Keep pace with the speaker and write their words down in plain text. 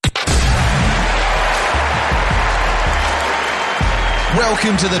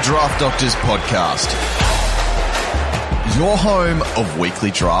Welcome to the Draft Doctors Podcast, your home of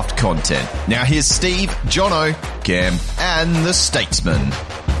weekly draft content. Now here's Steve, Jono, Cam, and the Statesman.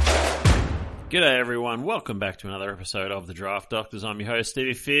 G'day everyone, welcome back to another episode of the Draft Doctors. I'm your host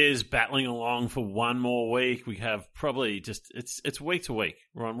Stevie Fears, battling along for one more week. We have probably it's week to week.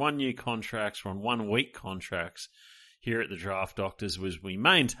 We're on 1 year contracts, we're on 1 week contracts here at the Draft Doctors, as we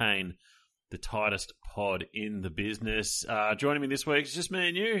maintain the tightest pod in the business. Joining me this week is just me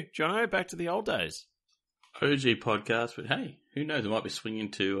and you, Jono, back to the old days. OG podcast, but hey, who knows? I might be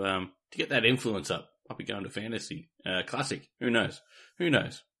swinging to get that influence up. I'll be going to fantasy classic. Who knows? Who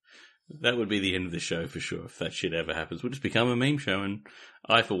knows? That would be the end of the show for sure. If that shit ever happens, we'll just become a meme show, and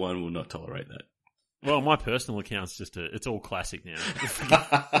I, for one, will not tolerate that. Well, my personal account's it's all classic now.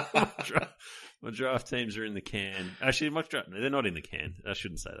 My draft teams are in the can. Actually, they're not in the can. I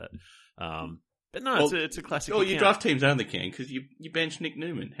shouldn't say that. But no, it's a classic. Oh, account. your draft teams are in the can because you benched Nick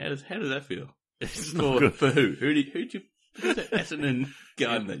Newman. How does that feel? It's not good. For who? Who'd you? Who's that Essendon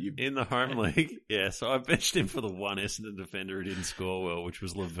gun that you in the home league? Yeah, so I benched him for the one Essendon defender who didn't score well, which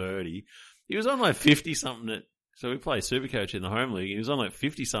was Laverty. He was on like 50 something. So we play Supercoach in the home league. He was on like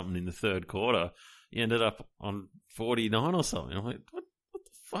 50 something in the third quarter. He ended up on 49 or something. I'm like, what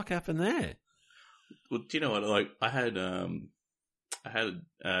the fuck happened there? Well, do you know what? Like, I had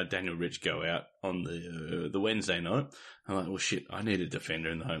Daniel Rich go out on the Wednesday night. I'm like, well, shit, I need a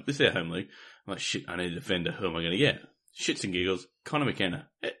defender in the home. This is our home league. I'm like, shit, I need a defender. Who am I going to get? Shits and giggles. Connor McKenna.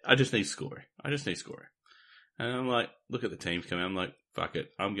 I just need scoring. And I'm like, look at the teams coming. I'm like, fuck it.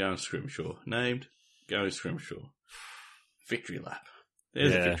 I'm going Scrimshaw. Named. Go Scrimshaw. Victory lap.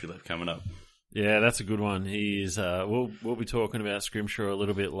 There's a victory lap coming up. Yeah, that's a good one. He's we'll be talking about Scrimshaw a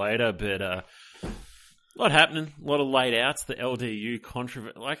little bit later, but a lot happening, a lot of late outs. The LDU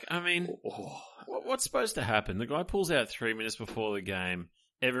controversy. Like, I mean, what's supposed to happen? The guy pulls out 3 minutes before the game.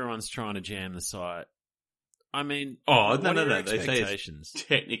 Everyone's trying to jam the site. I mean, no. They say it's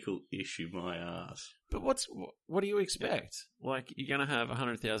technical issue, my ass. But what do you expect? Like, you're going to have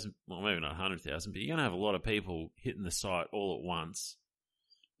 100,000, well, maybe not 100,000, but you're going to have a lot of people hitting the site all at once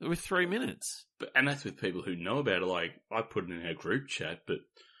with 3 minutes. And that's with people who know about it. Like, I put it in our group chat, but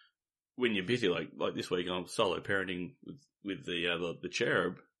when you're busy, like this week, I'm solo parenting with the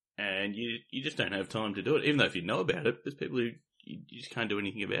cherub, and you just don't have time to do it. Even though if you know about it, there's people who you just can't do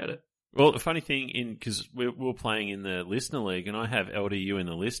anything about it. Well, the funny thing, because we're playing in the Listener League, and I have LDU in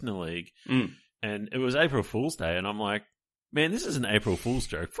the Listener League, and it was April Fool's Day, and I'm like, man, this is an April Fool's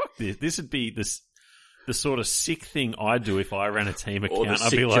joke. Fuck this. This would be the sort of sick thing I'd do if I ran a team account. Or the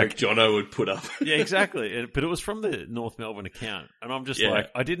sick I'd be like, joke Jono would put up. Yeah, exactly. But it was from the North Melbourne account, and I'm just like,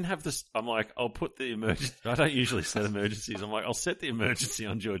 I didn't have this. I'm like, I'll put the emergency. I don't usually set emergencies. I'm like, I'll set the emergency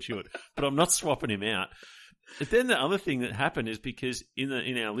on George Hewitt, but I'm not swapping him out. But then the other thing that happened is because in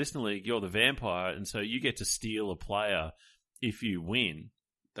our listener league, you're the vampire, and so you get to steal a player if you win.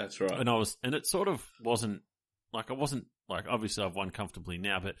 That's right. And it sort of wasn't like, I wasn't like, obviously I've won comfortably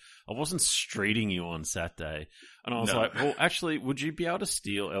now, but I wasn't streeting you on Saturday. And I was like, well, actually, would you be able to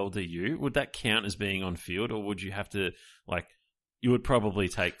steal LDU? Would that count as being on field, or would you have to, like, you would probably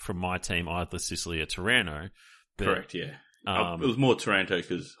take from my team either Sicily or Taranto. But, correct, yeah. It was more Taranto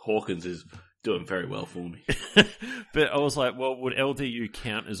because Hawkins is doing very well for me. But I was like, well, would LDU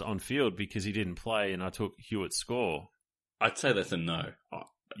count as on field because he didn't play and I took Hewitt's score? I'd say that's a no.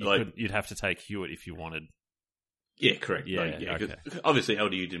 You'd have to take Hewitt if you wanted. Yeah, correct. Yeah, okay. Obviously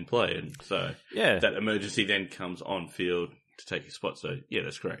LDU didn't play, and so that emergency then comes on field to take his spot. So yeah,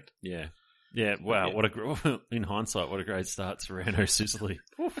 that's correct. Yeah. Yeah, wow, in hindsight, what a great start, Taranto, Sicily.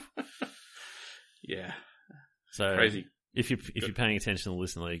 Yeah. So crazy. If you're paying attention to the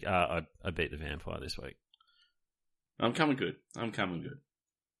Listener League, I beat the Vampire this week. I'm coming good.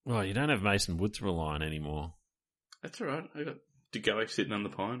 Well, you don't have Mason Wood to rely on anymore. That's all right. I got DeGoey sitting on the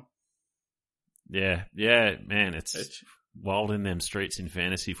pine. Yeah, man, it's wild in them streets in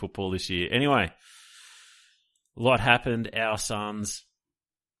fantasy football this year. Anyway, a lot happened. Our Suns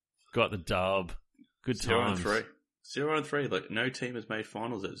got the dub. Good times. 0-3. Like, no team has made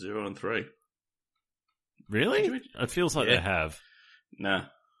finals at 0-3. Really? It feels like they have. Nah,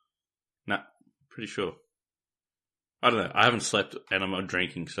 pretty sure. I don't know. I haven't slept and I'm not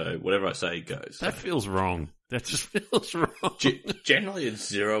drinking, so whatever I say goes. That feels wrong. That just feels wrong. Generally,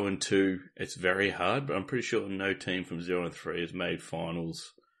 it's 0-2. It's very hard, but I'm pretty sure no team from 0-3 has made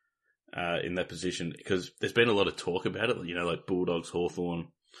finals in that position, because there's been a lot of talk about it. You know, like Bulldogs, Hawthorn,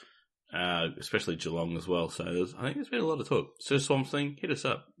 especially Geelong as well. So I think there's been a lot of talk. Sir Swamp Thing, hit us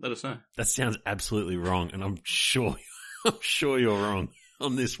up. Let us know. That sounds absolutely wrong, and I'm sure you're wrong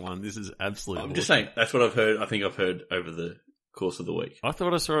on this one. This is absolutely. I'm just saying that's what I've heard. I think I've heard over the course of the week. I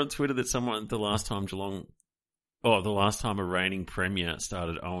thought I saw on Twitter that the last time a reigning premier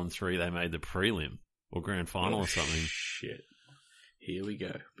started 0-3, they made the prelim or grand final or something. Shit. Here we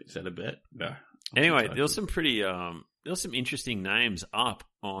go. Is that a bet? No. Anyway, there was some interesting names up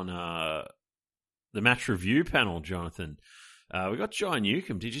on the match review panel, Jonathan. We got John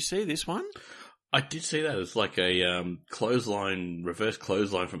Newcomb. Did you see this one? I did see that. It was like a reverse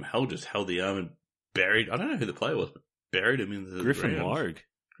clothesline from hell, just held the arm and buried. I don't know who the player was, but buried him in the Griffin ground. Logue.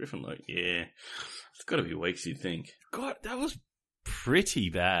 Griffin Logue, yeah. It's got to be weeks, you'd think. God, that was pretty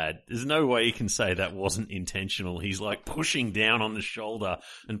bad. There's no way you can say that wasn't intentional. He's like pushing down on the shoulder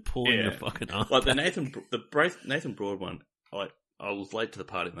and pulling the fucking arm. Like the Nathan Broad one, I was late to the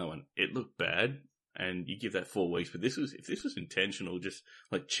party in that one. It looked bad, and you give that 4 weeks, but if this was intentional, just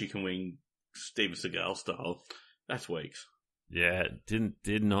like chicken wing Steven Seagal style, that's weeks. Yeah,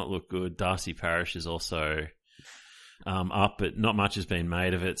 did not look good. Darcy Parish is also up, but not much has been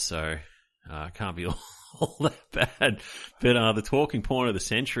made of it, so can't be all that bad. But the talking point of the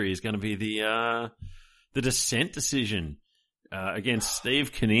century is going to be the dissent decision against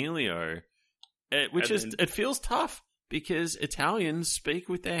Steve Cornelio, which it feels tough because Italians speak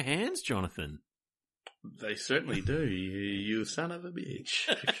with their hands, Jonathan. They certainly do. You son of a bitch.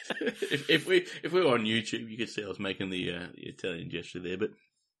 if we were on YouTube, you could see I was making the Italian gesture there. But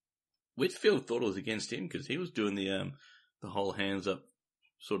Whitfield thought it was against him because he was doing the whole hands up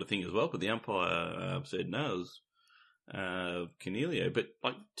sort of thing as well. But the umpire said no, it was Cornelio. But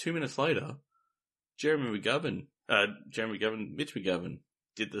like 2 minutes later, Mitch McGovern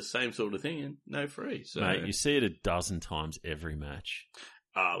did the same sort of thing and no free. So, mate, you see it a dozen times every match.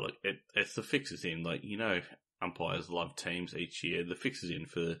 Look, it's the fixes in. Like, umpires love teams each year. The fixes in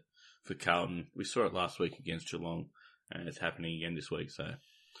for Carlton. We saw it last week against Geelong, and it's happening again this week. So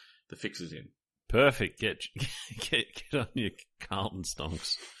the fixes in. Perfect. Get on your Carlton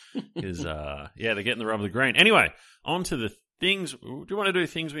stonks because they're getting the rub of the green. Anyway, on to the things. Do you want to do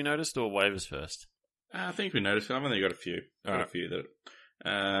things we noticed or waivers first? I think we noticed. I've only got a few. A few that.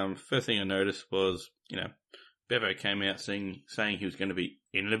 First thing I noticed was Bevo came out saying he was going to be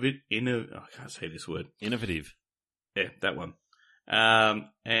innovative. I can't say this word. Innovative. Yeah, that one.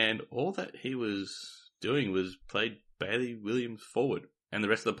 And all that he was doing was played Bailey Williams forward and the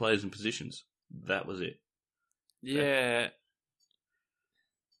rest of the players in positions. That was it. Yeah.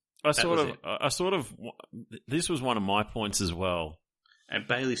 This was one of my points as well. And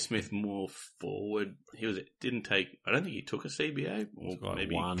Bailey Smith more forward. I don't think he took a CBA or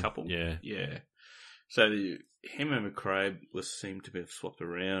maybe a couple. Yeah. Yeah. So him and McRae seemed to be swapped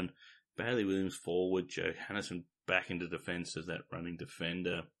around. Bailey Williams forward, Joe Hannison back into defence as that running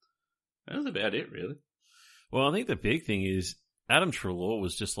defender. That was about it, really. Well, I think the big thing is Adam Treloar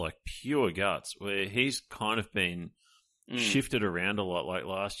was just like pure guts, where he's kind of been shifted around a lot. Like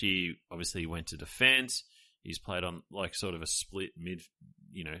last year, obviously he went to defence. He's played on like sort of a split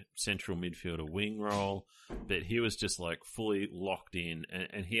central midfielder wing role, but he was just like fully locked in,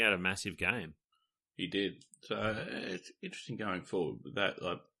 and he had a massive game. He did. So it's interesting going forward with that.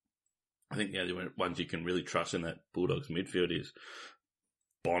 Like, I think the only ones you can really trust in that Bulldogs midfield is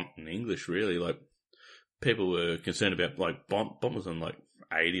Bont and English, really. Like, people were concerned about, like, Bont was on, like,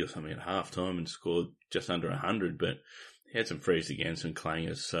 80 or something at half-time and scored just under 100, but he had some frees against and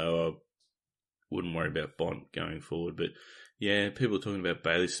clangers, so I wouldn't worry about Bont going forward. But, yeah, people are talking about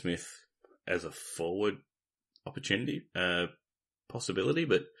Bailey Smith as a forward opportunity, possibility,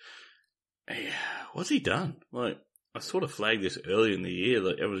 but what's he done? Like, I sort of flagged this earlier in the year.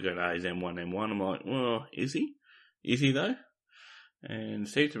 Like, everyone's going, he's M1. I'm like, well, is he? Is he, though? And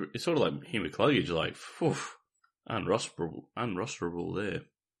it's sort of like him with Cloggage, like, unrosterable there.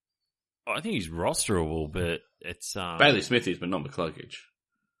 I think he's rosterable, but it's... Bailey Smith is, but not McCluggage.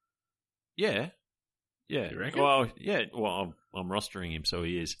 Yeah. Yeah. You reckon? Well, yeah. Well, I'm rostering him, so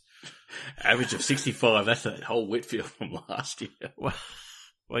he is. Average of 65. That's that whole Whitfield from last year. Well,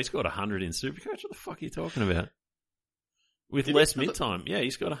 he scored 100 in Supercoach. What the fuck are you talking about? With less mid-time. Yeah,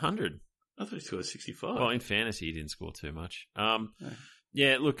 he's got 100. I thought he scored 65. Well, in fantasy, he didn't score too much.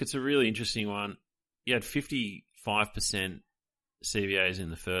 Yeah, look, it's a really interesting one. He had 55% CBAs in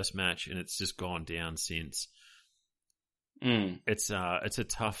the first match, and it's just gone down since. It's a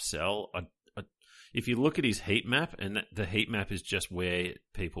tough sell. If you look at his heat map, and the heat map is just where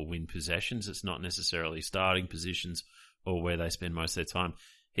people win possessions, it's not necessarily starting positions or where they spend most of their time.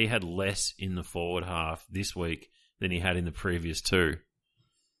 He had less in the forward half this week than he had in the previous two.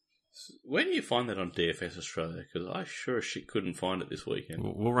 Where do you find that on DFS Australia? Because I sure as shit couldn't find it this weekend.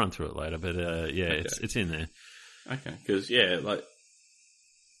 We'll run through it later, but okay. It's in there. Okay, because like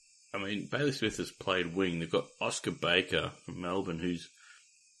I mean, Bailey Smith has played wing. They've got Oscar Baker from Melbourne, who's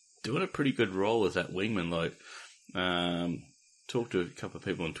doing a pretty good role as that wingman. Like, talked to a couple of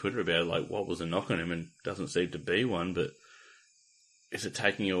people on Twitter about it, like, what was the knock on him, and doesn't seem to be one, but is it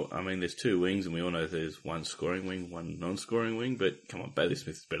taking your... I mean, there's two wings, and we all know there's one scoring wing, one non-scoring wing, but come on, Bailey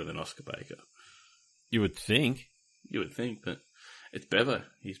Smith is better than Oscar Baker. You would think. You would think, but it's Bevo.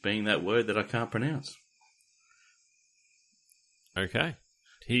 He's being that word that I can't pronounce. Okay.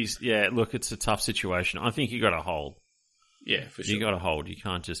 Look, it's a tough situation. I think you got to hold. Yeah, for sure. You got to hold. You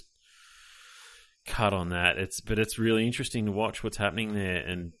can't just cut on that. But it's really interesting to watch what's happening there.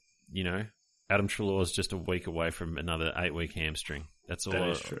 And, you know, Adam Treloar's just a week away from another 8-week hamstring. That's all. That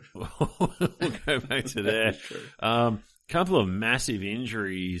is true. We'll go back to there. Couple of massive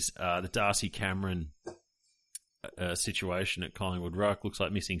injuries. The Darcy Cameron situation at Collingwood Rock looks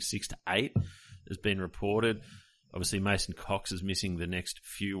like missing 6 to 8 has been reported. Obviously, Mason Cox is missing the next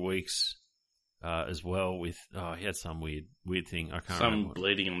few weeks as well. With he had some weird thing. I can't remember. Some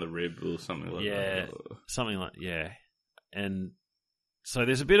bleeding on the rib or something like that. Yeah, something like And so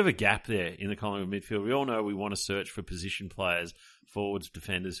there's a bit of a gap there in the Collingwood midfield. We all know we want to search for position players, forwards,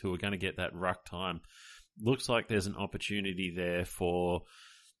 defenders who are going to get that ruck time. Looks like there's an opportunity there for,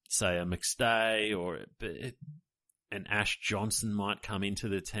 say, a McStay or an Ash Johnson might come into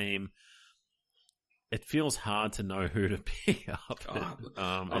the team. It feels hard to know who to pick up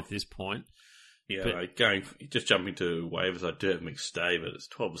at this point. Yeah, just jumping to waivers, I do have McStay, but it's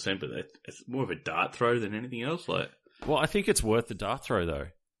 12%, but it's more of a dart throw than anything else. Well, I think it's worth the dart throw, though.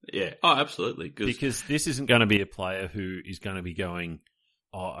 Yeah, absolutely. Because this isn't going to be a player who is going to be going,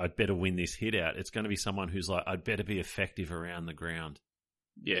 I'd better win this hit out. It's going to be someone who's like, I'd better be effective around the ground.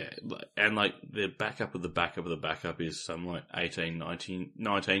 Yeah, and like the backup of the backup of the backup is some like 18,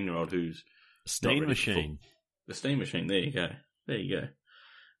 19-year-old who's... Steam Machine. The Steam Machine, there you go.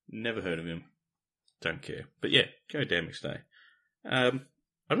 Never heard of him. Don't care. But yeah, go Dan McStay. I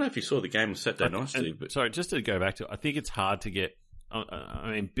don't know if you saw the game on Saturday night, Steve. But... Sorry, just to go back to it, I think it's hard to get... I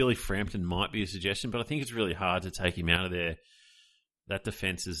mean, Billy Frampton might be a suggestion, but I think it's really hard to take him out of there. That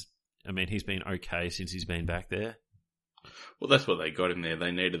defence is... I mean, he's been okay since he's been back there. Well, that's what they got him there.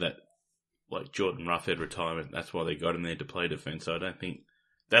 They needed that, like, Jordan Roughhead retirement. That's why they got him there to play defence. So I don't think...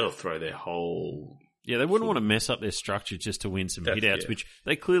 That'll throw their whole... Yeah, they wouldn't want to mess up their structure just to win some hit-outs, which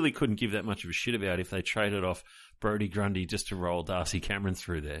they clearly couldn't give that much of a shit about if they traded off Brodie Grundy just to roll Darcy Cameron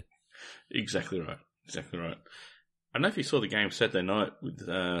through there. Exactly right. I don't know if you saw the game Saturday night with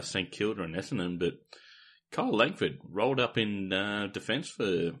St Kilda and Essendon, but Kyle Langford rolled up in defence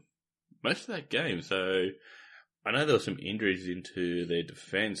for most of that game. So I know there were some injuries into their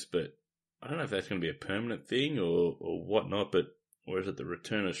defence, but I don't know if that's going to be a permanent thing or whatnot, but... Or is it the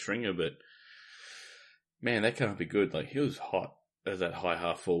return of Stringer? But, man, that can't be good. Like, he was hot as that high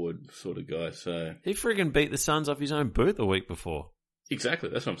half-forward sort of guy. So he friggin' beat the Suns off his own boot the week before. Exactly.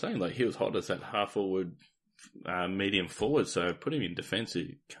 That's what I'm saying. Like, he was hot as that half-forward, medium forward. So putting him in defence, it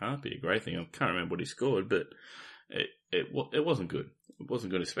can't be a great thing. I can't remember what he scored, but it wasn't good. It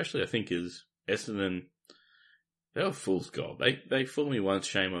wasn't good, especially, I think, as Essendon... They were fool's gold. They fooled me once,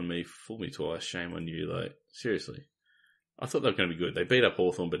 shame on me. Fooled me twice, shame on you. Like, seriously. I thought they were going to be good. They beat up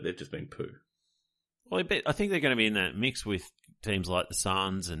Hawthorn, but they've just been poo. Well, I think they're going to be in that mix with teams like the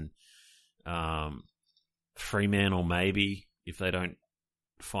Suns and Fremantle, maybe, if they don't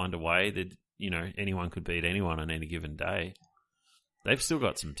find a way that, you know, anyone could beat anyone on any given day. They've still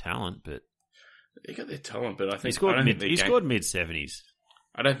got some talent, but... They got their talent, but I think... He scored mid-70s.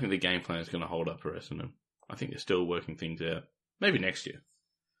 I don't think the game plan is going to hold up for Essendon. I think they're still working things out. Maybe next year.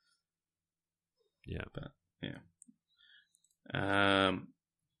 Yeah. But, yeah.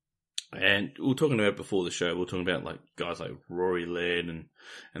 And we were talking about before the show, we were talking about like guys like Rory Laird and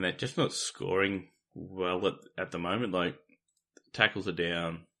they're just not scoring well at the moment. Like, tackles are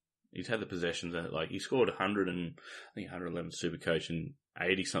down. He's had the possessions that, like, he scored 100 and I think 111 Supercoach and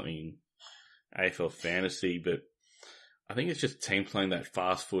 80 something AFL Fantasy, but I think it's just team playing that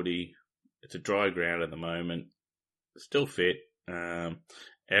fast footy. It's a dry ground at the moment. Still fit.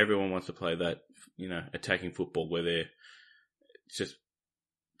 Everyone wants to play that, you know, attacking football where they're just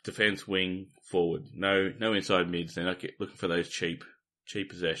defence, wing, forward. No inside mids. They're not looking for those cheap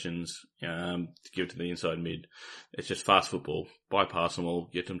possessions to give to the inside mid. It's just fast football. Bypass them all,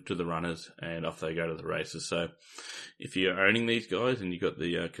 get them to the runners, and off they go to the races. So if you're owning these guys and you've got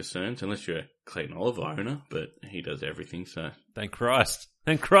the concerns, unless you're a Clayton Oliver owner, but he does everything, so... Thank Christ.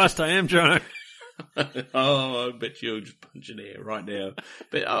 Thank Christ I am, Jono. Oh, I bet you're just punching air right now.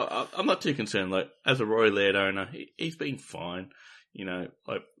 But I'm not too concerned. Like, as a Roy Laird owner, he's been fine. You know,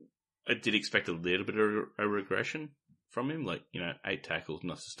 like, I did expect a little bit of a regression from him. 8 tackles,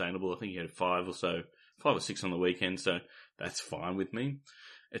 not sustainable. I think he had 5 or 6 on the weekend, so that's fine with me.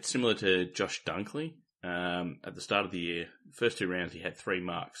 It's similar to Josh Dunkley. At the start of the year, first 2 rounds, he had 3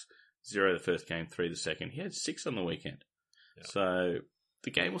 marks. 0 the first game, 3 the second. He had 6 on the weekend. Yep. So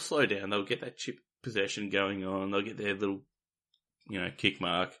the game will slow down. They'll get that chip possession going on. They'll get their little, kick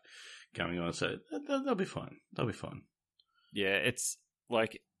mark going on. So they'll be fine. They'll be fine. Yeah, it's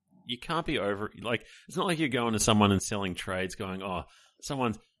like you can't be it's not like you're going to someone and selling trades going, oh,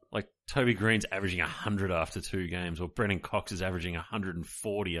 someone's like Toby Green's averaging 100 after 2 games, or Brennan Cox is averaging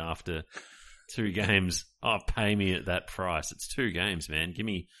 140 after 2 games. Oh, pay me at that price. It's 2 games, man. Give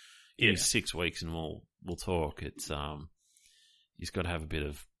me 6 weeks and we'll talk. It's he's got to have a bit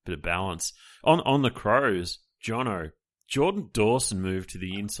of balance. On the Crows, Jordan Dawson moved to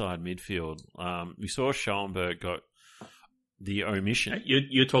the inside midfield. We saw Schoenberg got the omission.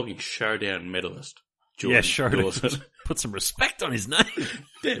 You're talking showdown medalist. Jordan Dawson. Put some respect on his name.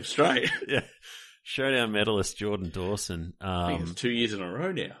 Damn straight. Yeah, showdown medalist Jordan Dawson. I think it's 2 years in a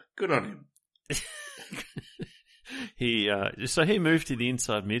row now. Good on him. He moved to the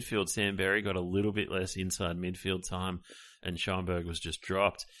inside midfield. Sam Berry got a little bit less inside midfield time, and Schoenberg was just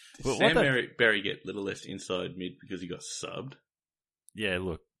dropped. Did Sam Berry get a little less inside mid because he got subbed? Yeah,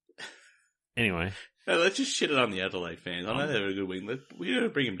 look. Anyway. No, let's just shit it on the Adelaide fans. I know they were a good wing. We're going to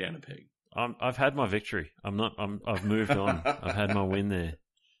bring him down a peg. I've had my victory. I've moved on. I've had my win there.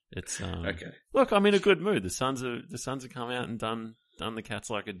 It's okay. Look, I'm in a good mood. The Suns have come out and done the Cats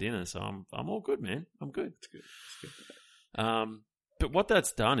like a dinner, so I'm all good, man. I'm good. It's good. But what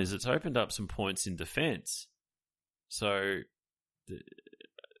that's done is it's opened up some points in defence. So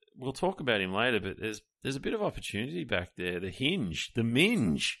we'll talk about him later, but there's a bit of opportunity back there. The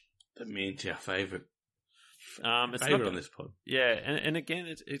Minge, our favourite. It's favourite on this pod. Yeah, and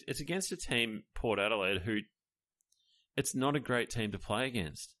again, it's against a team, Port Adelaide, who it's not a great team to play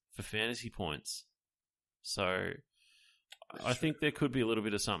against for fantasy points. So I think there could be a little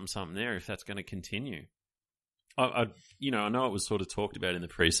bit of something there if that's going to continue. I know it was sort of talked about in the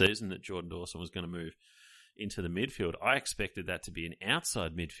preseason that Jordan Dawson was going to move into the midfield. I expected that to be an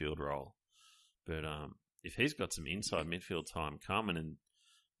outside midfield role, but if he's got some inside midfield time coming, and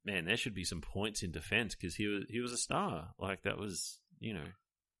man, there should be some points in defence because he was a star. Like that was,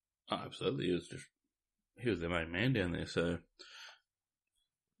 Oh, absolutely, he was the main man down there. So,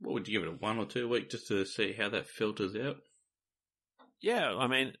 what would you give it, a 1 or 2 week just to see how that filters out? Yeah, I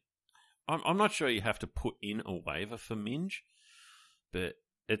mean, I'm not sure you have to put in a waiver for Minge, but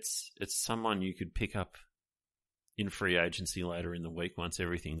it's someone you could pick up in free agency later in the week once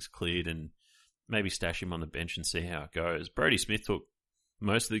everything's cleared, and maybe stash him on the bench and see how it goes. Brody Smith took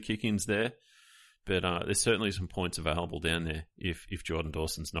most of the kick-ins there, but there's certainly some points available down there if Jordan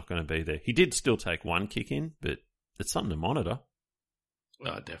Dawson's not going to be there. He did still take 1 kick-in, but it's something to monitor.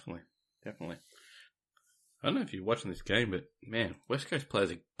 Oh, definitely. I don't know if you're watching this game, but man, West Coast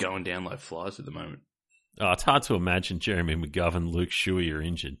players are going down like flies at the moment. Oh, it's hard to imagine Jeremy McGovern, Luke Shuey are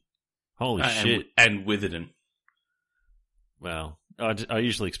injured. Holy shit. And Witherden. Well, I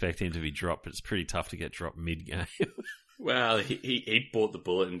usually expect him to be dropped, but it's pretty tough to get dropped mid-game. Well, he bought the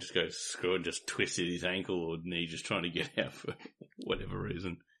bullet and just goes screw and just twisted his ankle or knee just trying to get out for whatever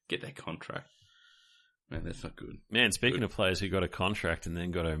reason. Get that contract. Man, that's not good. Man, speaking of players who got a contract and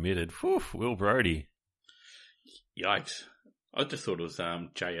then got omitted, whew, Will Brodie. Yikes. I just thought it was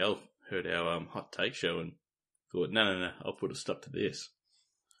JL heard our hot take show and thought, no, I'll put a stop to this.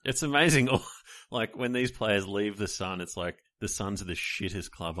 It's amazing. Like, when these players leave the Sun, it's like the Suns are the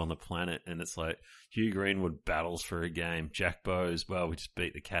shittest club on the planet, and it's like Hugh Greenwood battles for a game. Jack Bowes, well, we just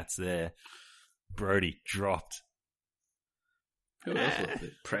beat the Cats there. Brodie dropped. Who else was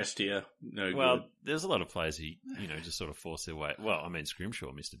it? Prestia, no well, good. There's a lot of players who, just sort of force their way. Well, I mean,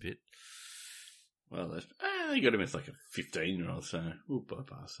 Scrimshaw missed a bit. Well, they got him as like a 15-year-old, so we'll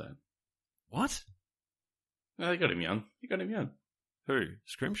bypass that. What? No, they got him young. Who?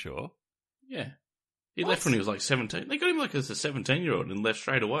 Scrimshaw? Yeah. He left when he was like 17. They got him like as a 17-year-old and left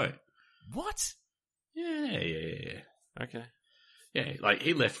straight away. What? Yeah. Okay. Yeah, like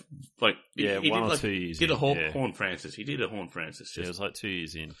he left, like... Yeah, he 1 did, or like, 2 years did in. Horn Francis. He did a Horn Francis. Just, yeah, it was like 2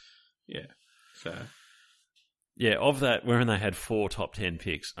 years in. Yeah, so... Yeah, of that, wherein they had 4 top 10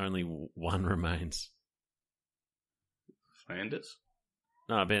 picks, only 1 remains. Flanders?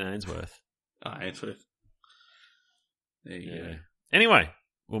 No, Ben Ainsworth. Ainsworth. There you go. Anyway,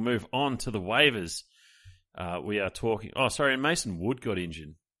 we'll move on to the waivers. We are talking... Oh, sorry, and Mason Wood got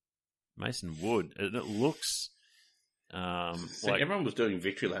injured. Mason Wood. And it looks... like everyone was doing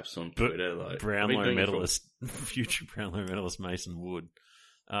victory laps on Twitter. Like Brownlow medalist, future Brownlow medalist Mason Wood.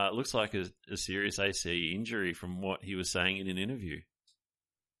 It looks like a serious AC injury from what he was saying in an interview.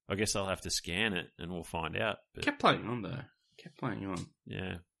 I guess I'll have to scan it and we'll find out. But Kept playing on, though. Kept playing on.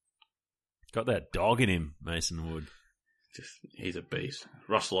 yeah. Got that dog in him, Mason Wood. He's a beast.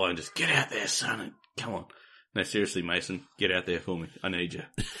 Ross Lyon, just get out there, son. Come on. No, seriously, Mason, get out there for me. I need you.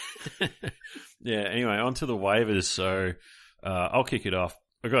 Yeah, anyway, on to the waivers. So I'll kick it off.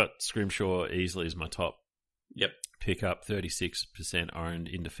 I got Scrimshaw easily as my top pick up, 36% owned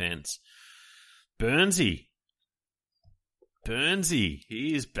in defence. Burnsy,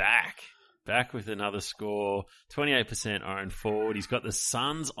 he is back. Back with another score. 28% owned forward. He's got the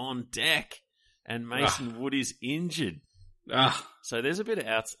Suns on deck. And Mason Wood is injured. So there's a bit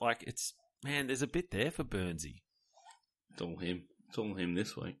of there's a bit there for Burnsy. It's all him. It's all him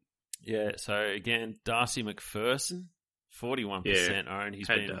this week. Yeah, so again, Darcy McPherson, 41% owned. He's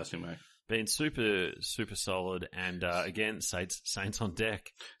been super, super solid. And again, Saints on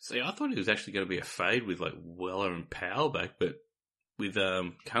deck. See, I thought he was actually going to be a fade with like Weller and Powell back, but with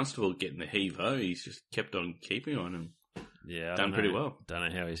Constable getting the heave-ho, he's just kept on keeping on and done pretty well. Don't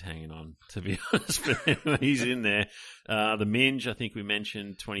know how he's hanging on, to be honest, but anyway, he's in there. The Minge, I think we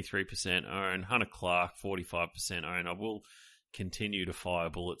mentioned, 23% owned. Hunter Clark, 45% owned. I will continue to fire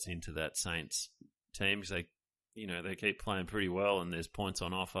bullets into that Saints team because they keep playing pretty well and there's points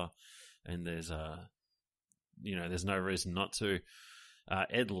on offer and there's no reason not to.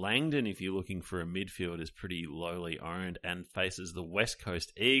 Ed Langdon, if you're looking for a midfield, is pretty lowly owned and faces the West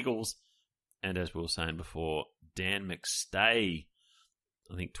Coast Eagles. And as we were saying before, Dan McStay,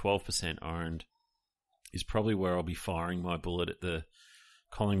 I think 12% owned, is probably where I'll be firing my bullet at the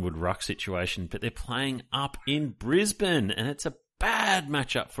Collingwood Ruck situation. But they're playing up in Brisbane, and it's a bad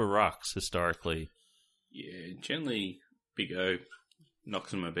matchup for Rucks historically. Yeah, generally Big O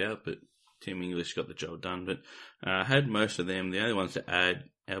knocks them about, but Tim English got the job done. But I had most of them. The only ones to add,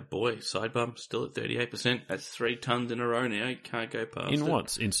 our boy, Sidebum, still at 38%. That's 3 tons in a row now. You can't go past it. In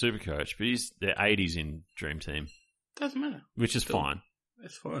what? In Supercoach. But they're 80s in Dream Team. Doesn't matter. Which is fine.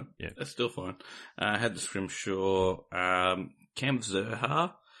 That's fine. Yeah. That's still fine. I had the Scrimshaw. Cam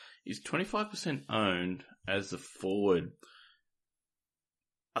Zerha is 25% owned as the forward.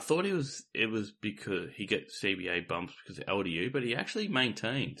 I thought it was because he gets CBA bumps because of LDU, but he actually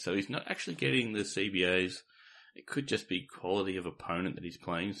maintained. So he's not actually getting the CBAs. It could just be quality of opponent that he's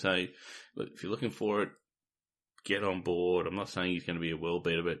playing. So, look, if you're looking for it, get on board. I'm not saying he's going to be a world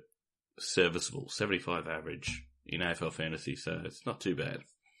beater, but serviceable. 75 average in AFL fantasy, so it's not too bad.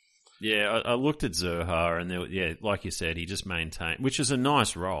 Yeah, I looked at Zerha, and like you said, he just maintained, which is a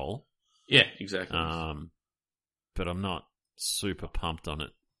nice role. Yeah, exactly. But I'm not super pumped on it.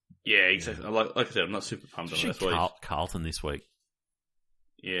 Yeah, exactly. Yeah. Like I said, I'm not super pumped on it this week. Carlton this week.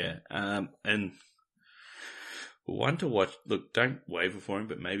 Yeah, and one to watch. Look, don't waiver for him,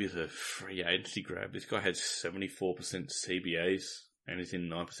 but maybe as a free agency grab. This guy had 74% CBAs, and he's in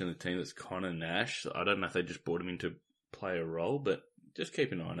 9% of the team. That's Connor Nash. So I don't know if they just brought him in to play a role, but just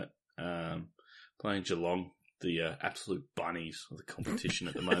keep an eye on it. Playing Geelong, the absolute bunnies of the competition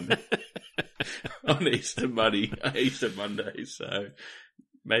at the moment on Easter Monday. So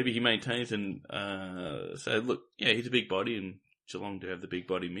maybe he maintains and so look, yeah, he's a big body and Geelong do have the big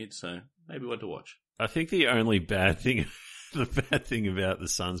body mid, so maybe one to watch. I think the only bad thing about the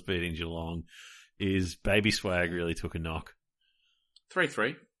Suns beating Geelong is Baby Swag really took a knock.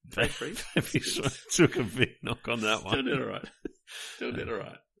 3-3. Baby Swag took a big knock on that one. Still did all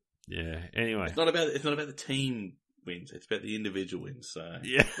right. Yeah. Anyway, it's not about the team wins; it's about the individual wins. So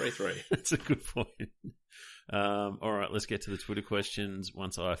yeah, 3-3. That's a good point. All right, let's get to the Twitter questions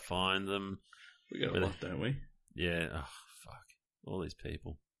once I find them. We got a lot, don't we? Yeah. Oh fuck! All these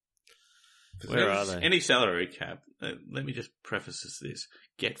people. Where are they? Any salary cap. Let me just preface this.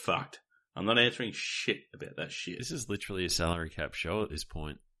 Get fucked. I'm not answering shit about that shit. This is literally a salary cap show at this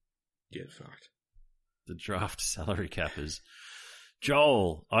point. Get fucked. The draft salary cappers.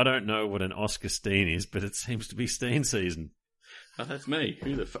 Joel, I don't know what an Oscar Steen is, but it seems to be Steen season. Oh, that's me.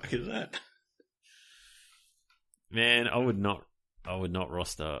 Who the fuck is that? Man, I would not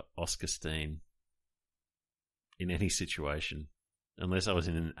roster Oscar Steen in any situation unless I was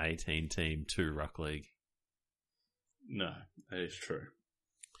in an 18-team 2-ruck league. No, that is true.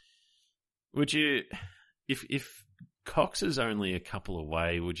 Would you, if Cox is only a couple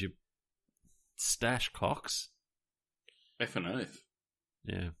away, would you stash Cox? F and oath.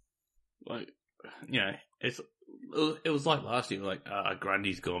 Yeah. Like, you know, it was like last year, like,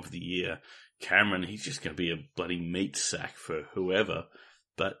 Grundy's gone for the year. Cameron, he's just going to be a bloody meat sack for whoever,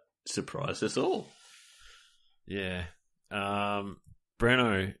 but surprise us all. Yeah.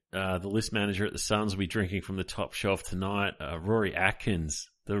 Breno, the list manager at the Suns, will be drinking from the top shelf tonight. Rory Atkins,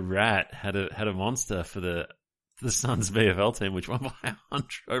 the rat, had a monster for the Suns VFL team, which won by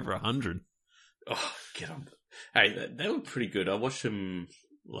over 100. Oh, get on. Hey, they were pretty good. I watched them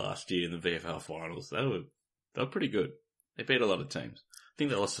last year in the VFL finals. They were pretty good. They beat a lot of teams. I think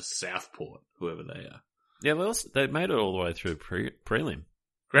they lost to Southport, whoever they are. Yeah, they made it all the way through prelim.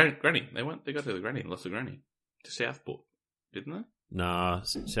 Granny. They got to the Granny and lost to Granny. To Southport, didn't they? Nah,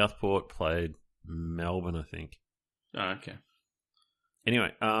 Southport played Melbourne, I think. Oh, okay.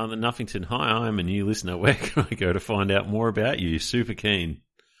 Anyway, the Nuffington, hi, I'm a new listener. Where can I go to find out more about you? Super keen.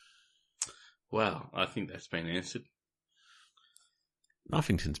 Well, I think that's been answered.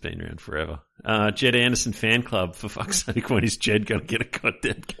 Nuffington's been around forever. Jed Anderson fan club, for fuck's sake, when is Jed going to get a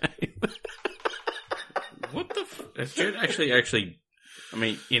goddamn game? What the Has Jed actually, I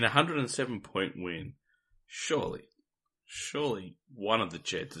mean, in a 107-point win, surely one of the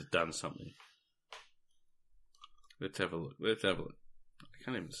Jeds has done something. Let's have a look. I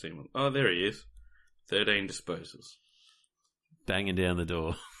can't even see him. Oh, there he is. 13 disposals. Banging down the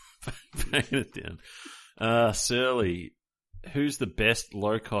door. Banging it down. Surly, who's the best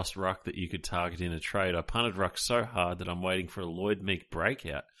low-cost ruck that you could target in a trade? I punted ruck so hard that I'm waiting for a Lloyd Meek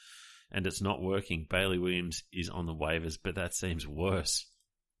breakout, and it's not working. Bailey Williams is on the waivers, but that seems worse.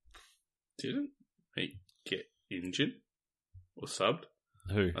 Didn't he get injured or subbed?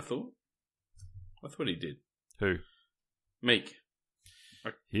 Who? I thought he did. Who? Meek.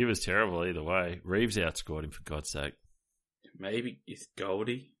 He was terrible either way. Reeves outscored him, for God's sake. Maybe it's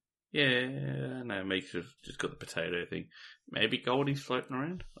Goldie. Yeah, no, Meek's just got the potato thing. Maybe Goldie's floating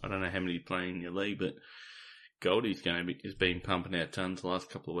around. I don't know how many play in your league, but Goldie's has been pumping out tons the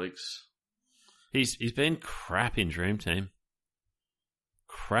last couple of weeks. He's been crap in Dream Team.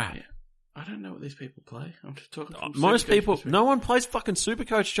 Crap. Yeah. I don't know what these people play. I'm just talking. Most people, no one plays fucking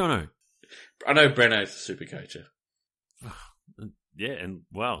Supercoach, Jono. I know Breno's the Supercoacher. Yeah, and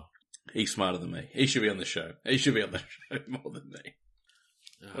well, he's smarter than me. He should be on the show. He should be on the show more than me.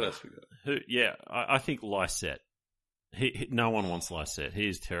 What else we got? I think Lysette. No one wants Lysette. He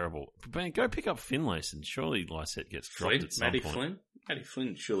is terrible. But go pick up Finlayson. Surely Lysette gets dropped at some point. Matty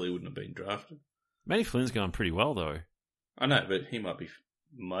Flynn surely wouldn't have been drafted. Matty Flynn's going pretty well, though. I know, but he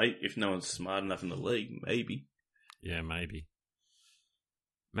might, if no one's smart enough in the league, maybe. Yeah, maybe.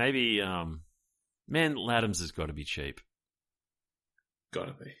 Maybe, man, Laddams has got to be cheap.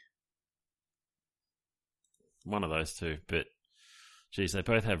 Gotta be. One of those two, but geez, they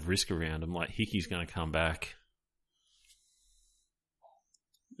both have risk around them. Like Hickey's going to come back.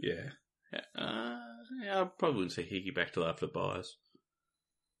 Yeah. I probably wouldn't say Hickey back till after buys.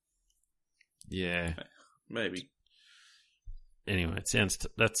 Yeah. Maybe. Anyway, it sounds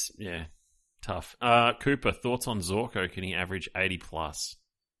that's tough. Cooper, thoughts on Zorko? Can he average 80 plus?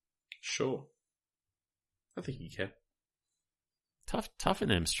 Sure. I think he can. Tough in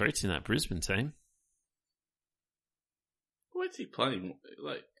them streets in that Brisbane team. What's he playing?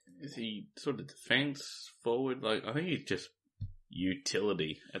 Like, is he sort of defense forward? Like, I think he's just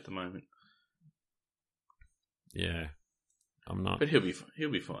utility at the moment. Yeah, I'm not. But he'll be fine.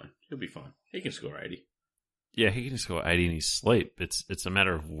 He'll be fine. He can score 80. Yeah, he can score 80 in his sleep. It's a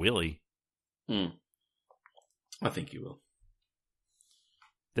matter of Willie. I think he will.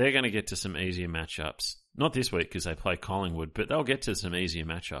 They're going to get to some easier matchups. Not this week because they play Collingwood, but they'll get to some easier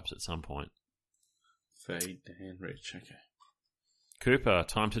matchups at some point. Fade and Rich, okay. Cooper,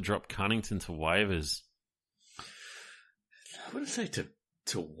 time to drop Cunnington to waivers. I wouldn't say to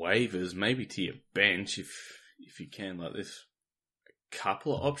waivers, maybe to your bench if you can, like this. A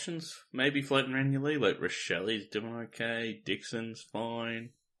couple of options maybe floating around your league, like Rochelli's doing okay, Dixon's fine.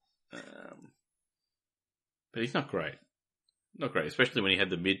 But he's not great. Not great, especially when he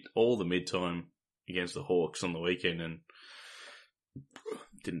had all the mid-time against the Hawks on the weekend and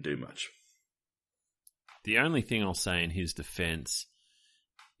didn't do much. The only thing I'll say in his defence,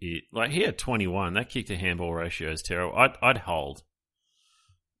 he had 21. That kick to handball ratio is terrible. I'd hold.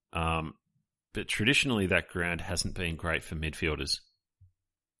 But traditionally that ground hasn't been great for midfielders.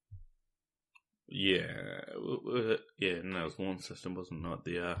 Yeah. And that was Launceston, wasn't it?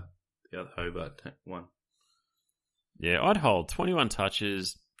 The other Hobart one. Yeah, I'd hold. 21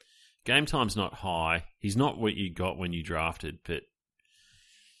 touches. Game time's not high. He's not what you got when you drafted, but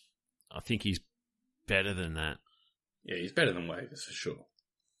I think he's better than that. Yeah, he's better than waivers for sure.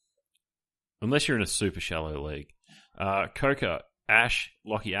 Unless you're in a super shallow league. Coca,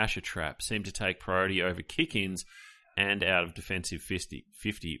 Lockie Asher trap seemed to take priority over kick-ins and out of defensive 50.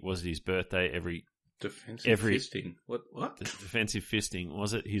 Was it his birthday? Defensive fisting? What? Defensive fisting.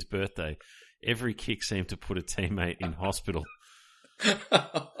 Was it his birthday? Every kick seemed to put a teammate in hospital.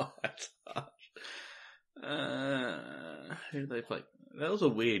 That's harsh. Who did they play? That was a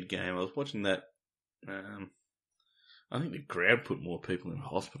weird game. I was watching that. I think the ground put more people in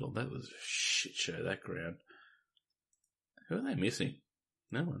hospital. That was a shit show, that ground. Who are they missing?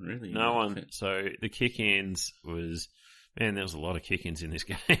 No one really. No one. So the kick-ins was... Man, there was a lot of kick-ins in this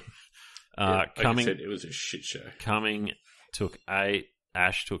game. Like I said, it was a shit show. Cumming took 8,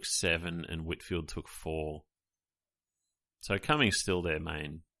 Ash took 7, and Whitfield took 4. So Cumming's still their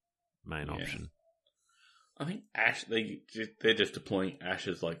main option. I think Ash, they're just deploying Ash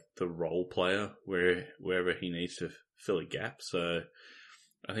as like the role player wherever he needs to fill a gap. So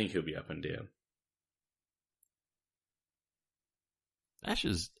I think he'll be up and down. Ash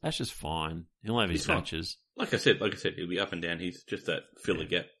is fine. He'll have his matches. Like I said, he'll be up and down. He's just that filler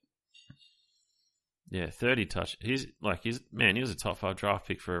gap. Yeah, 30 touch. He was a top 5 draft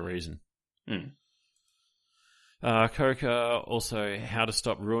pick for a reason. Coca, also, how to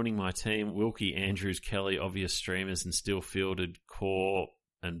stop ruining my team. Wilkie, Andrews, Kelly, obvious streamers, and still fielded Core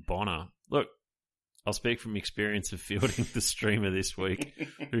and Bonner. Look, I'll speak from experience of fielding the streamer this week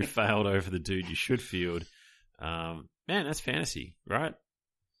who failed over the dude you should field. Man, that's fantasy, right?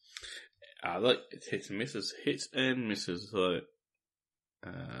 Look, it's hits and misses. Hits and misses. Like,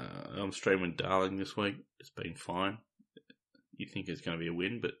 I'm streaming Darling this week. It's been fine. You think it's going to be a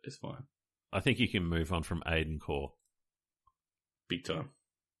win, but it's fine. I think you can move on from Aiden Core. Big time.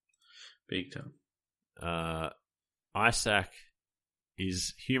 Isaac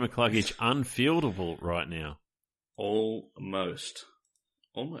is Hugh McCluggage unfieldable right now. Almost.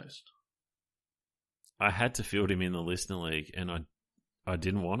 I had to field him in the listener league, and I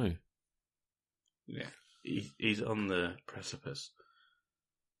didn't want to. Yeah, he's on the precipice.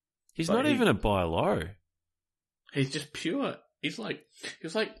 He's not even a buy low. He's just pure. He was like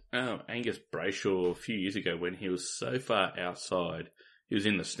Angus Brayshaw a few years ago when he was so far outside, he was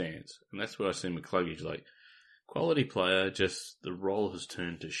in the stands, and that's where I see McCluggage. Like, quality player, just the role has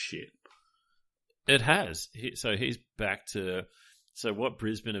turned to shit. It has. So he's back to. So what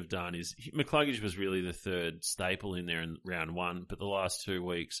Brisbane have done is McCluggage was really the third staple in there in round 1, but the last 2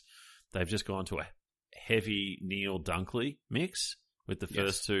 weeks they've just gone to a heavy Neil Dunkley mix with the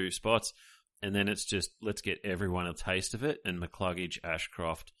first 2 spots. And then it's just, let's get everyone a taste of it. And McCluggage,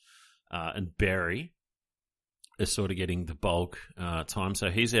 Ashcroft, and Berry are sort of getting the bulk time. So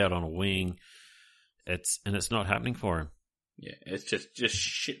he's out on a wing. It's not happening for him. Yeah, it's just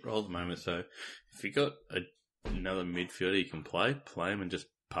shit roll at the moment. So if you got another midfielder you can play him and just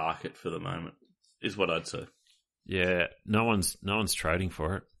park it for the moment, is what I'd say. Yeah, no one's trading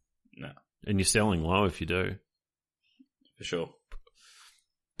for it. No. And you're selling low if you do. For sure.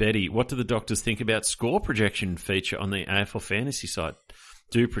 Betty, what do the doctors think about score projection feature on the AFL fantasy site?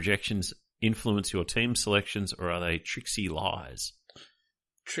 Do projections influence your team selections, or are they tricksy lies?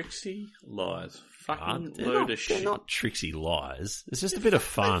 Tricksy lies. Fucking load of shit. They're not tricksy lies. It's just a bit of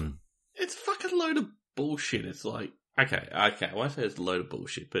fun. It's fucking load of bullshit. It's like, okay. I won't say it's a load of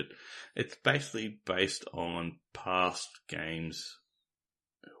bullshit, but it's basically based on past games,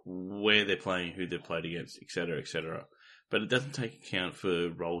 where they're playing, who they've played against, etc., etc. But it doesn't take account for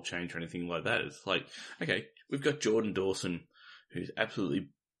role change or anything like that. It's like, okay, we've got Jordan Dawson, who's absolutely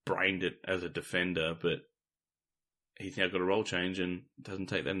brained it as a defender, but he's now got a role change and doesn't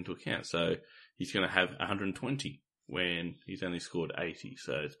take that into account. So he's going to have 120 when he's only scored 80.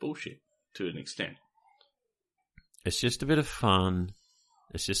 So it's bullshit to an extent. It's just a bit of fun.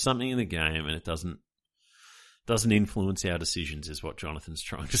 It's just something in the game, and it doesn't influence our decisions, is what Jonathan's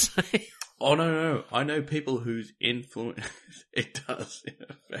trying to say. Oh, no. I know people whose influence it does, in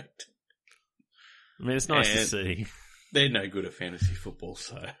effect. I mean, it's nice to see. They're no good at fantasy football,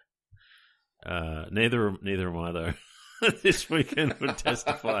 so. Neither am I, though. This weekend would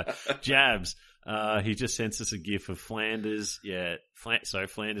testify. Jabs. He just sent us a gif of Flanders. Yeah, so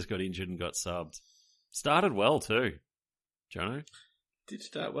Flanders got injured and got subbed. Started well, too. Jono? Did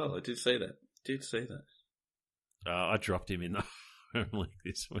start well. I did say that. I dropped him in the home league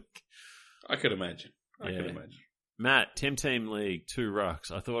this week. I could imagine. Matt, 10-team league, 2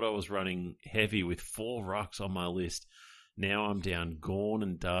 rucks. I thought I was running heavy with 4 rucks on my list. Now I'm down Gawn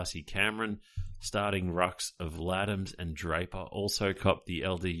and Darcy Cameron, starting rucks of Laddams and Draper. Also copped the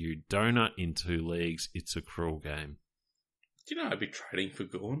LDU donut in 2 leagues. It's a cruel game. Do you know I'd be trading for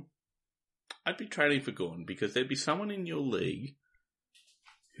Gawn? I'd be trading for Gawn because there'd be someone in your league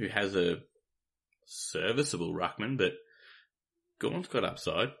who has a serviceable ruckman, but Gawn's got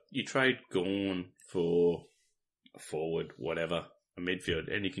upside. You trade Gawn for a forward, whatever, a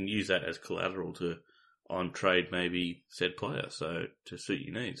midfield, and you can use that as collateral to on trade maybe said player, so to suit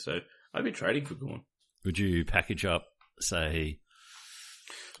your needs. So I'd be trading for Gawn. Would you package up, say,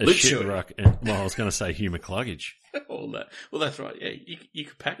 a Luke shit Shuey. ruck. And, well, I was going to say Hugh McCluggage. All that. Well, that's right. Yeah, you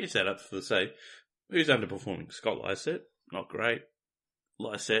could package that up for, say, who's underperforming? Scott Lysett, not great.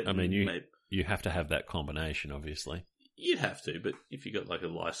 Lysett. I mean, you have to have that combination, obviously. You'd have to, but if you got like a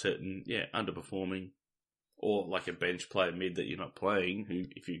Lysett and underperforming, or like a bench player mid that you're not playing, who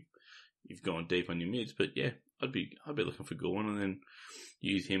if you've gone deep on your mids, but yeah, I'd be looking for Gawn and then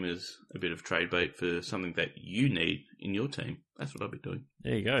use him as a bit of trade bait for something that you need in your team. That's what I'd be doing.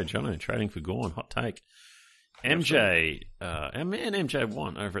 There you go, Jono, trading for Gawn. Hot take. MJ, our man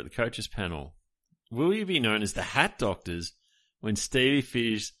MJ1 over at the coaches panel. Will you be known as the Hat Doctors when Stevie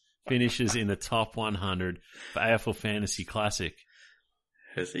finishes in the top 100 for AFL Fantasy Classic?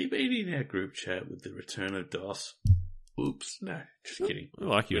 Has he been in our group chat with the return of DOS? Oops, no, just kidding. I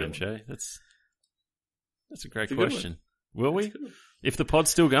like you, Good MJ. That's a great It's a good question. Will we? Good. If the pod's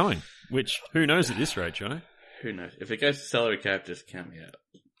still going, which who knows at this rate, Jono? Who knows? If it goes to salary cap, just count me out.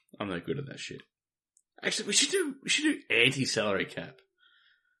 I'm no good at that shit. Actually, we should do anti-salary cap.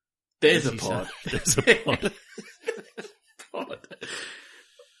 There's a pod. There's a pod.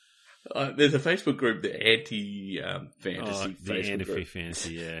 There's a Facebook group, the anti-fantasy the Facebook group.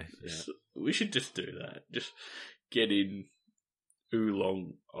 anti-fantasy, yeah. So we should just do that. Just get in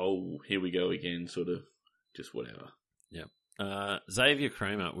oolong, here we go again, sort of, just whatever. Yep. Xavier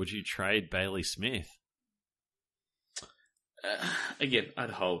Kramer, would you trade Bailey Smith? Again,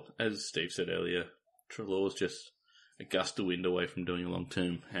 I'd hold. As Steve said earlier, Treloar's just a gust of wind away from doing a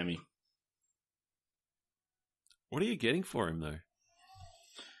long-term hammy. What are you getting for him, though?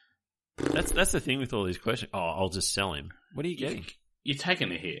 That's the thing with all these questions. Oh, I'll just sell him. What are you getting? You're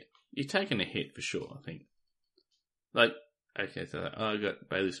taking a hit. You're taking a hit for sure, I think. Like, okay, so I got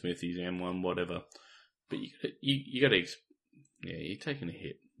Bailey Smith, he's M1, whatever. But you got to, you're taking a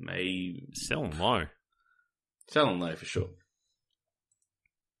hit. Maybe Sell him low. Sell him low for sure.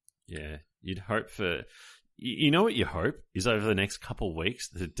 Yeah, you'd hope for... You know what you hope is over the next couple of weeks,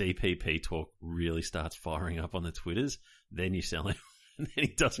 the DPP talk really starts firing up on the Twitters. Then you sell him, and then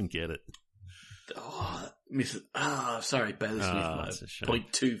he doesn't get it. Sorry, Bailey Smith, that's a shame.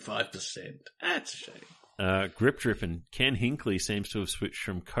 0.25%. That's a shame. Grip Drippin', Ken Hinkley seems to have switched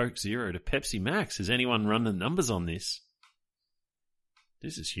from Coke Zero to Pepsi Max. Has anyone run the numbers on this?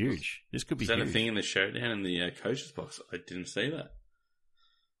 This is huge. This could be huge. Is that a thing in the showdown in the coach's box? I didn't see that.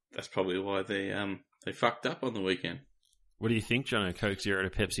 That's probably why they fucked up on the weekend. What do you think, Jono? Coke Zero to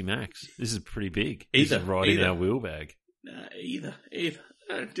Pepsi Max? This is pretty big. Either. This is right in our wheel bag. Either.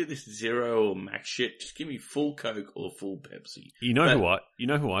 Don't do this zero or max shit. Just give me full Coke or full Pepsi. You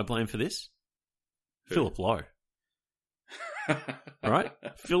know who I blame for this? Who? Philip Lowe. Right?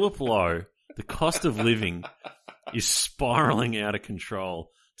 Philip Lowe, the cost of living is spiraling out of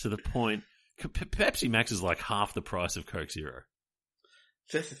control to the point Pepsi Max is like half the price of Coke Zero.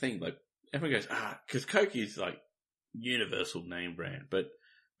 So that's the thing, like, everyone goes, because Coke is like universal name brand, but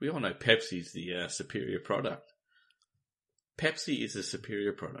we all know Pepsi's the superior product. Pepsi is a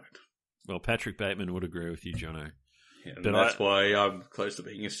superior product. Well, Patrick Bateman would agree with you, Jono. Yeah, and But that's why I'm close to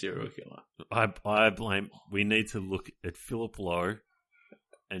being a serial killer. I blame... We need to look at Philip Lowe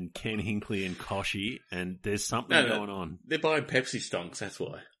and Ken Hinkley and Koshy, and there's something going on. They're buying Pepsi stonks, that's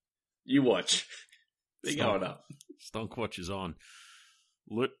why. You watch. They're going up. Stonk watch is on.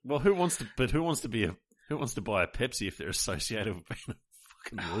 Look, well, who wants to buy a Pepsi if they're associated with being a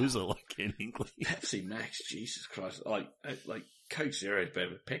fucking loser like Ken Hinkley? Pepsi Max, Jesus Christ. Like Coke Zero is better,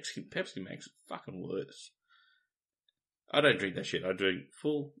 but Pepsi Max is fucking worse. I don't drink that shit. I drink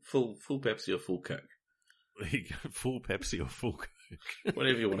full Pepsi or full Coke. There you go. Full Pepsi or full Coke.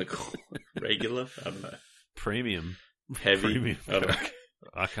 Whatever you want to call it. Regular? I don't know. Premium. Heavy? Premium I don't know. Coke.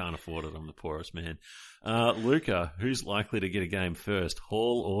 I can't afford it. I'm the poorest man. Luca, who's likely to get a game first,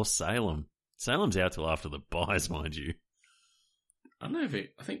 Hall or Salem? Salem's out till after the buys, mind you. I don't know if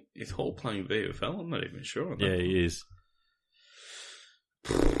I think is Hall playing VFL? I'm not even sure on that. Yeah, he is.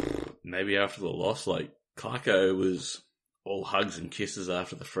 Maybe after the loss, like Clarko was all hugs and kisses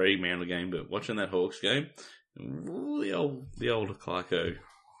after the Fremantle game, but watching that Hawks game, the older Clarko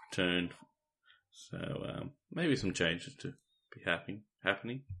returned. So maybe some changes to be happening.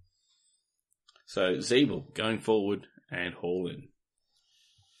 So Zeeble going forward and Hall in.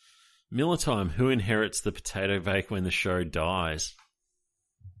 Miller time. Who inherits the potato bake when the show dies?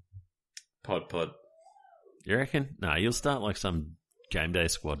 Pod. You reckon? Nah, you'll start like some game day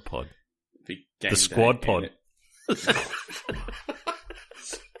squad pod. The squad pod.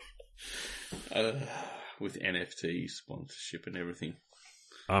 With NFT sponsorship and everything.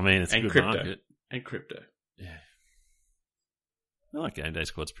 I mean, it's a good market. And crypto. Yeah. I like Game Day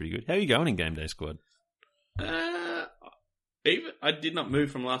Squad's pretty good. How are you going in Game Day Squad? Even I did not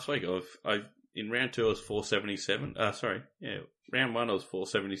move from last week. In round 2 I was 477. Round 1 I was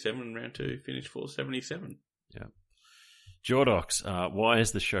 477, and round 2 finished 477. Yeah. Jordox, why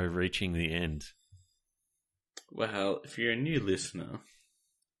is the show reaching the end? Well, if you're a new listener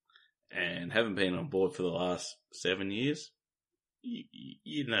and haven't been on board for the last 7 years,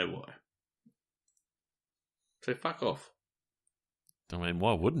 you know why. So fuck off. I mean,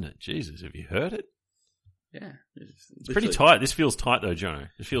 why wouldn't it? Jesus, have you heard it? Yeah. It's pretty tight. This feels tight, though, Jono.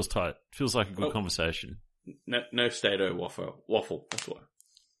 It feels tight. It feels like a good conversation. No Stato waffle. That's why.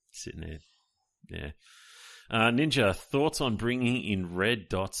 Sitting there. Yeah. Ninja, thoughts on bringing in red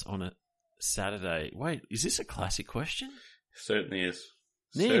dots on a Saturday? Wait, is this a classic question? Certainly is.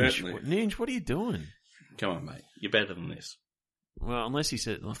 Ninja, what are you doing? Come on, mate. You're better than this. Well, unless he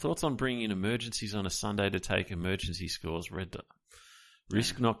said, thoughts on bringing in emergencies on a Sunday to take emergency scores, red dot.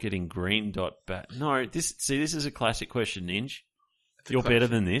 Risk not getting green dot back. No, this is a classic question, Ninja. You're better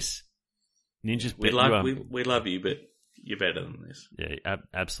than this. Ninja's better. We love you, but you're better than this. Yeah,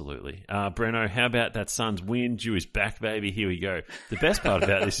 absolutely. Breno, how about that Suns win? Jew is back, baby. Here we go. The best part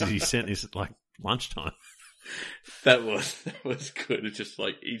about this is he sent this at like lunchtime. That was good. It's just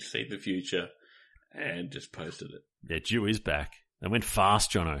like he's seen the future and just posted it. Yeah, Jew is back. They went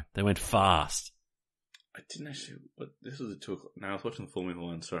fast, Jono. They went fast. I didn't actually. This was at 2 o'clock. No, I was watching the Formula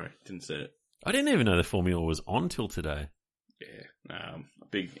 1. Sorry, didn't see it. I didn't even know the Formula was on till today. Yeah, a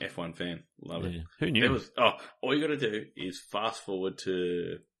big F1 fan. Love it. Who knew? All you got to do is fast forward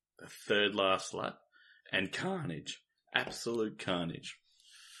to the third last lap and carnage. Absolute carnage.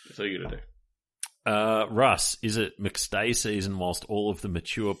 That's all you got to do. Russ, is it McStay season whilst all of the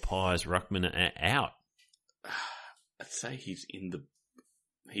mature pies ruckman are out? I'd say he's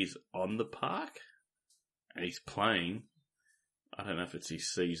on the park and he's playing. I don't know if it's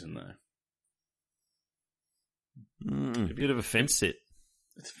his season though. A bit of a fence sit.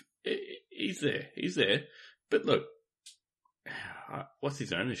 He's there. But look, what's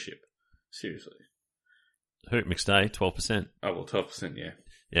his ownership? Seriously. Who, McStay? 12%. Oh, well, 12%, yeah.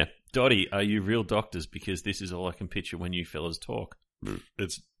 Yeah. Dottie, are you real doctors? Because this is all I can picture when you fellas talk.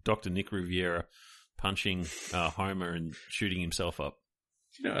 It's Dr. Nick Riviera punching Homer and shooting himself up.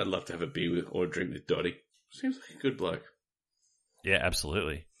 You know, I'd love to have a beer with or a drink with Dottie. Seems like a good bloke. Yeah,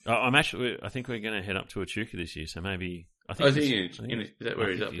 absolutely. I think we're going to head up to Echuca this year, so maybe. Is that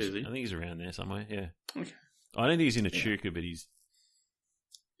where he's up? Is he? I think he's around there somewhere. Yeah. Okay. I don't think he's in Echuca, but he's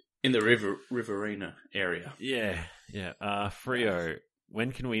in the Riverina area. Yeah. Frio,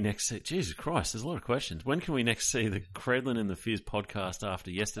 when can we next see? Jesus Christ, there's a lot of questions. When can we next see the Credlin and the Fizz podcast after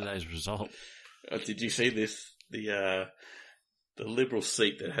yesterday's result? Did you see this? The Liberal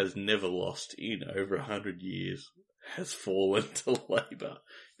seat that has never lost in over 100 years has fallen to Labor.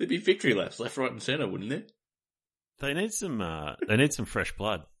 There'd be victory laps left, right, and centre, wouldn't there? They need some fresh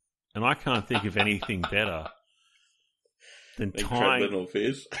blood, and I can't think of anything better than tying. Or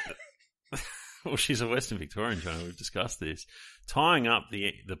Fizz. Well, she's a Western Victorian, John. We've discussed this. Tying up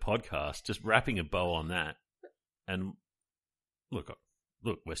the podcast, just wrapping a bow on that, and look,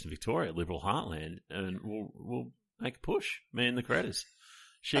 Western Victoria, Liberal heartland, and we'll make a push. Me and the Credders.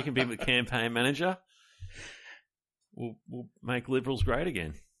 She can be the campaign manager. We'll make Liberals great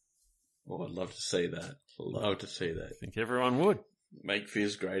again. Oh, I'd love to see that. I think everyone would. Make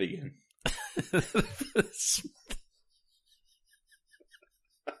Fizz great again.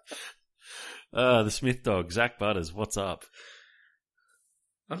 The Smith dog, Zach Butters, what's up?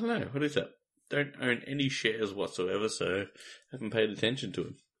 I don't know. What is that? Don't own any shares whatsoever, so haven't paid attention to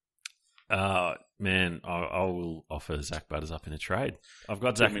him. Man, I will offer Zach Butters up in a trade. I've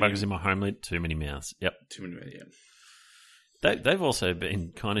got Zach Butters in my home league. Too many mouths. Yep. Too many mouths, yeah. They've also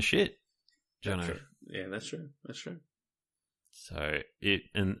been kind of shit. That's true. Yeah, that's true. So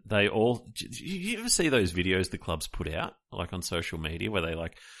they all. You ever see those videos the clubs put out, like on social media, where they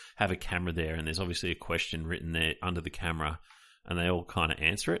like have a camera there and there's obviously a question written there under the camera, and they all kind of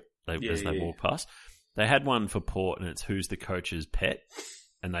answer it as they walk past. They had one for Port, and it's who's the coach's pet,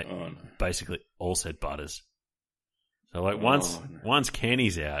 and they basically all said Butters. So like once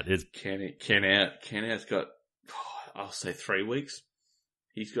Kenny's out, it's Ken out. Ken out's got. I'll say 3 weeks.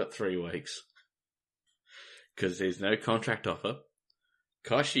 He's got 3 weeks. Because there's no contract offer.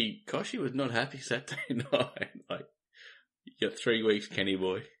 Koshi was not happy Saturday night. Like, you got 3 weeks, Kenny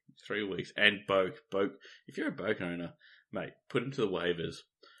boy. 3 weeks. And Boak. If you're a Boak owner, mate, put him to the waivers.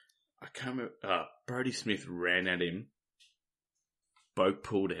 I can't remember. Brodie Smith ran at him. Boak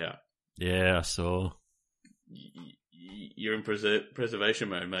pulled out. Yeah, I saw. You're in preservation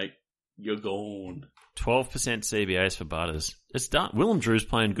mode, mate. You're gone. 12% CBAs for Butters. It's done. Willem Drew's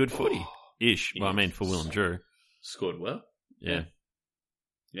playing good footy-ish. Well, I mean, for Willem Drew. Scored well. Yeah.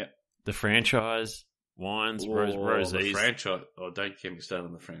 Yeah. The franchise, Wines, Rosie's. The franchise. Oh, don't get me started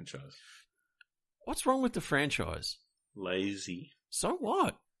on the franchise. What's wrong with the franchise? Lazy. So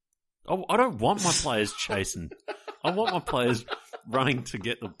what? I don't want my players chasing. I want my players running to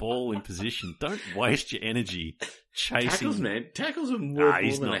get the ball in position. Don't waste your energy chasing. Tackles, man. Tackles are worth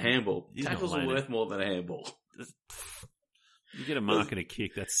more than not, a handball. He's Tackles are worth more than a handball. You get a mark and a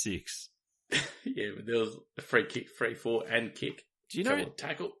kick, that's 6. Yeah, but there was a free kick, free 4, and kick. Do you know?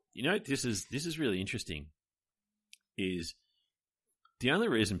 Tackle. You know, this is really interesting. Is the only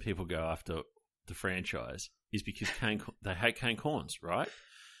reason people go after the franchise is because they hate Kane Corns, right?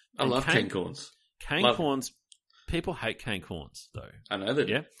 I love Kane Corns. Kane Corns. People hate Kane Corns, though. I know that.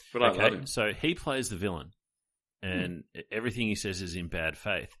 Yeah, but I love him. So he plays the villain, and everything he says is in bad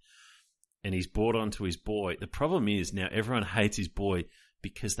faith. And he's bought onto his boy. The problem is now everyone hates his boy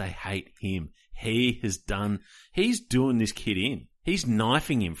because they hate him. He's doing this kid in. He's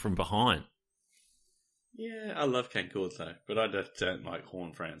knifing him from behind. Yeah, I love Kane Corns though, but I just don't like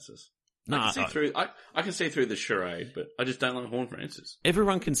Horn Francis. No, I can see through the charade, but I just don't like Horn Francis.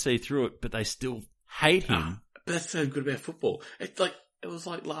 Everyone can see through it, but they still hate him. But that's so good about football. It was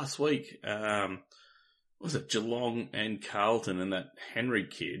like last week. Was it Geelong and Carlton and that Henry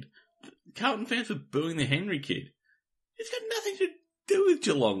kid? Carlton fans were booing the Henry kid. It's got nothing to do with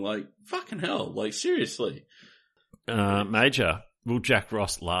Geelong. Like, fucking hell. Like, seriously. Major, will Jack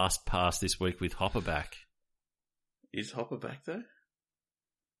Ross last pass this week with Hopper back? Is Hopper back, though?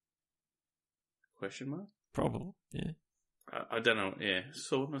 Question mark? Probably, yeah. I don't know. Yeah,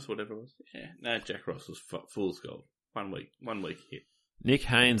 soreness, whatever it was. Yeah, no, Jack Ross was fool's gold. 1 week hit. Nick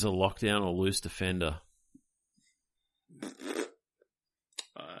Haynes, a lockdown or loose defender?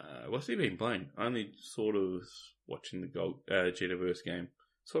 What's he been playing? I only sort of watching the Genoverse game.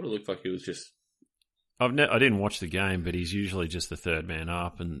 Sort of looked like he was just. I didn't watch the game, but he's usually just the third man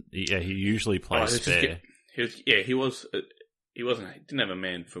up, and he usually plays spare. He wasn't. He didn't have a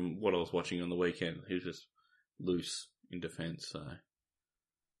man from what I was watching on the weekend. He was just loose in defence. So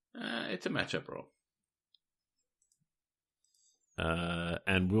it's a matchup role.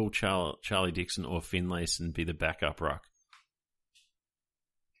 And will Charlie Dixon or Finlayson be the backup ruck?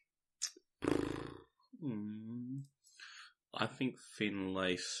 I think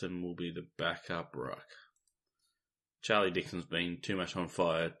Finlayson will be the backup ruck. Charlie Dixon's been too much on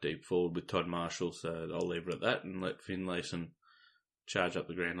fire deep forward with Todd Marshall, so I'll leave it at that and let Finlayson charge up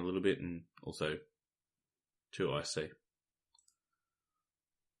the ground a little bit, and also 2 IC.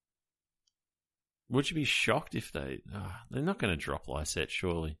 Would you be shocked if they're not going to drop Lysette,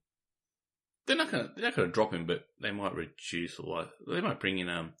 surely? They're not going to drop him, but they might reduce they might bring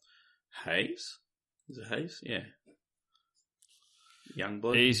in Hayes. Is it Hayes? Yeah. Young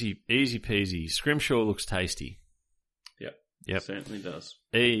bloke. Easy peasy. Scrimshaw looks tasty. Yep. Certainly does.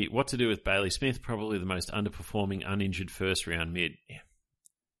 What to do with Bailey Smith? Probably the most underperforming uninjured first round mid.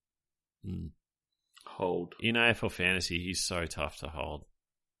 Yeah. Hold. In AFL fantasy, he's so tough to hold.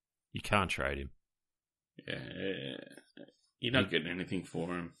 You can't trade him. Yeah. You're not getting anything for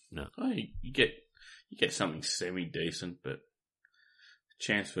him. No. You get something semi-decent, but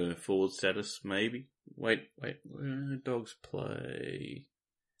chance for forward status, maybe. Wait. Where do Dogs play?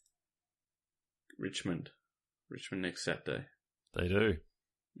 Richmond next Saturday. They do.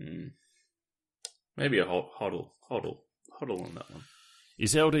 Maybe a hodl on that one.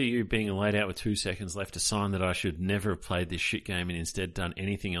 Is LDU being laid out with 2 seconds left a sign that I should never have played this shit game and instead done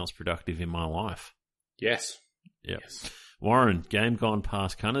anything else productive in my life? Yes. Yep. Yes. Warren, game gone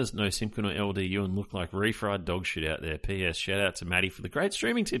past Cunners, no Simpkin or LDU and look like refried dog shit out there. P.S. Shout out to Maddie for the great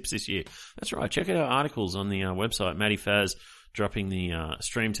streaming tips this year. That's right. Check out our articles on the website. Maddie Faz dropping the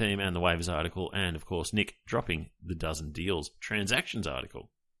stream team and the waivers article, and of course Nick dropping the dozen deals transactions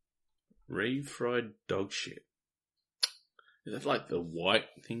article. Refried dog shit. Is that like the white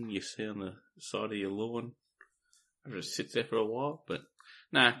thing you see on the side of your lawn? It just sits there for a while, but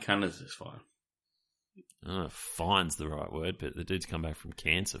Cunners is fine. Fine's the right word, but the dude's come back from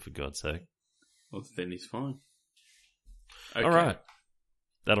cancer, for God's sake. Well, then he's fine. Okay. All right.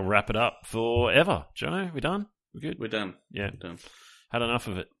 That'll wrap it up forever. Jono, we done? We good? We're done. Yeah. We're done. Had enough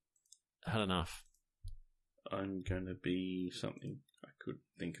of it. Had enough. I'm going to be something. I could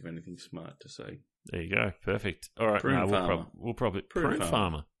think of anything smart to say. There you go. Perfect. All right. We'll probably... Prune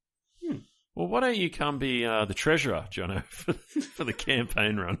farmer. Well, why don't you come be the treasurer, Jono, for the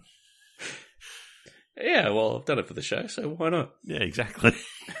campaign run? Yeah, well, I've done it for the show, so why not? Yeah, exactly.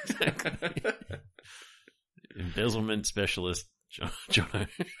 Embezzlement specialist, Jono.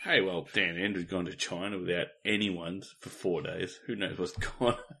 Hey, well, Dan Andrew's gone to China without anyone's for 4 days. Who knows what's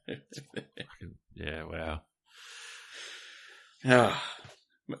gone on? Yeah, wow.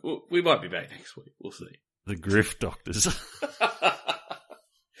 We might be back next week. We'll see. The Griff Doctors.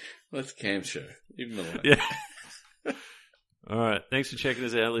 That's Cam's show. Leave him alone. Yeah. All right. Thanks for checking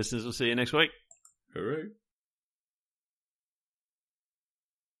us out, listeners. We'll see you next week. Hooray.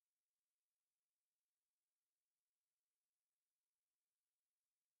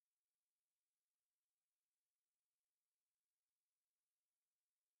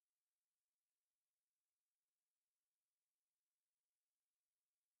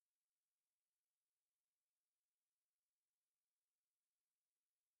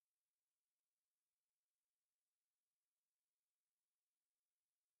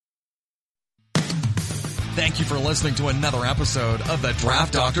 Thank you for listening to another episode of the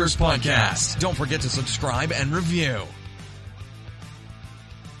Draft Doctors Podcast. Don't forget to subscribe and review.